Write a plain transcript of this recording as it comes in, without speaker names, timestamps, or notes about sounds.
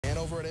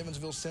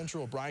Evansville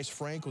Central, Bryce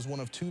Frank was one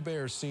of two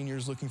Bears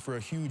seniors looking for a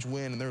huge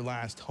win in their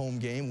last home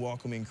game,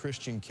 welcoming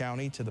Christian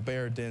County to the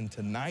Bear Den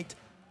tonight.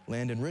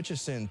 Landon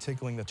Richardson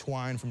tickling the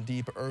twine from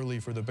deep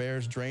early for the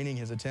Bears, draining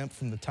his attempt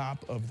from the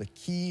top of the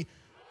key.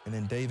 And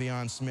then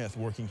Davion Smith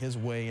working his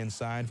way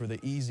inside for the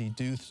easy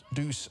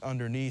deuce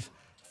underneath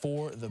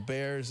for the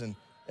Bears. And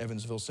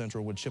Evansville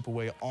Central would chip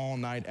away all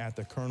night at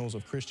the Colonels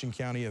of Christian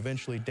County,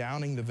 eventually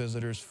downing the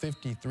visitors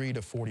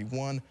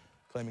 53-41,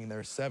 claiming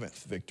their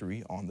 7th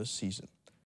victory on the season.